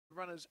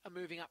runners are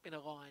moving up in a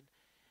line.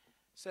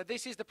 So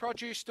this is the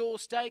Produce Store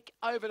Stake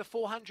over the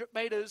 400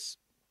 metres.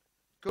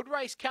 Good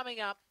race coming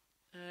up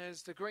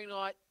as the green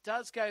light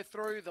does go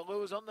through. The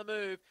lure's on the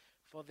move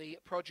for the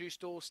Produce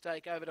Store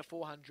Stake over to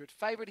 400.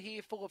 Favourite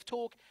here, Full of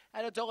Talk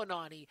at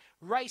 $1.90.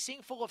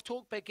 Racing, Full of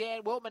Talk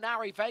began well.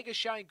 Minari Vegas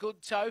showing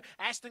good toe.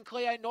 Aston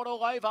Cleo not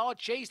all over. Oh,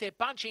 geez, they're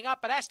bunching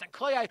up, but Aston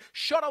Cleo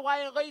shot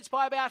away and leads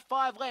by about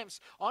 5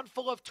 lengths. On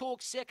Full of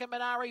Talk, second.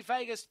 Minari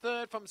Vegas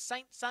third from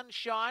Saint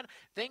Sunshine.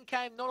 Then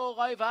came Not All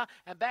Over,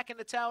 and back in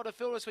the tail to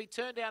fill as we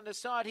turn down the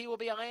side. Here will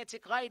be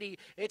Atlantic Lady.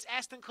 It's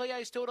Aston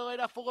Cleo still to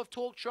leader. Full of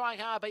Talk trying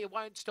hard, but you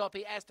won't stop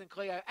here. Aston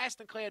Cleo.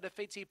 Aston Cleo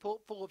defeats here.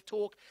 Full of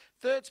Talk.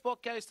 Third spot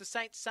goes to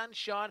Saint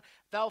Sunshine.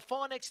 They'll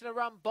find next in a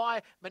run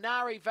by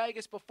Minari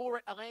Vegas. Before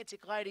it,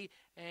 Atlantic Lady,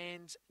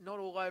 and Not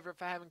All Over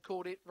if I haven't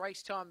called it.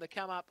 Race time, the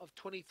come up of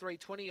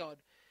 23:20 odd.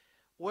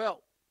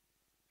 Well,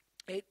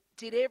 it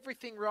did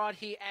everything right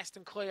here,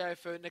 Aston Cleo,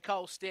 for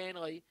Nicole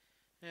Stanley,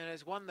 and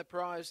has won the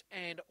prize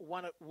and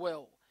won it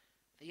well.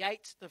 The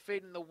 8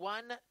 defeating the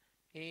 1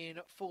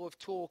 in Full of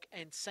Talk,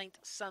 and Saint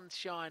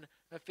Sunshine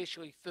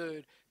officially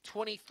third.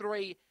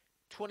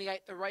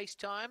 23:28 the race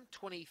time,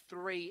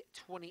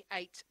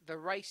 23:28 the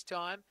race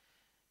time,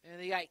 and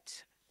the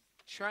 8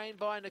 trained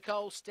by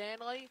Nicole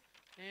Stanley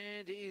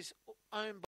and is owned by